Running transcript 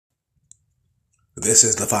This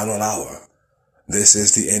is the final hour. This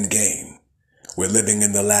is the end game. We're living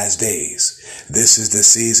in the last days. This is the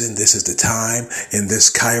season, this is the time, in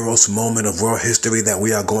this Kairos moment of world history that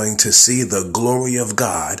we are going to see the glory of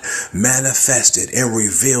God manifested and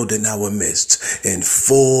revealed in our midst in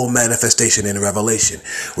full manifestation and revelation.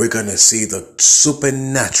 We're going to see the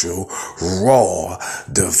supernatural, raw,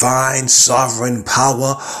 divine, sovereign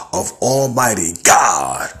power of Almighty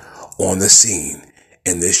God on the scene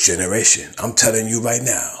in this generation. I'm telling you right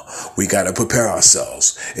now, we got to prepare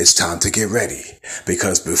ourselves. It's time to get ready,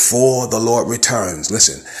 because before the Lord returns,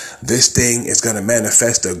 listen, this thing is going to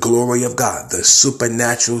manifest the glory of God, the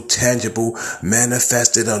supernatural, tangible,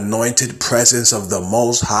 manifested, anointed presence of the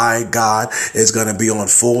Most High God is going to be on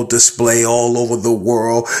full display all over the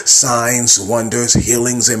world. Signs, wonders,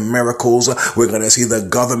 healings, and miracles. We're going to see the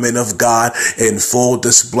government of God in full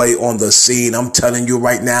display on the scene. I'm telling you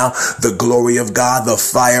right now, the glory of God, the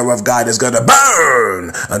fire of God is going to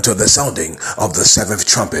burn until the sounding of the seventh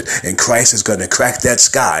trumpet. And Christ is going to crack that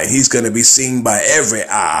sky. He's going to be seen by every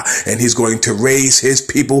eye. And he's going to raise his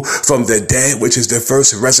people from the dead, which is the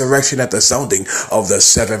first resurrection at the sounding of the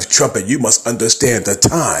seventh trumpet. You must understand the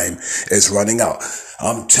time is running out.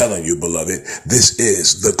 I'm telling you, beloved, this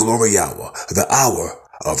is the glory hour, the hour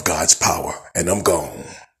of God's power. And I'm gone.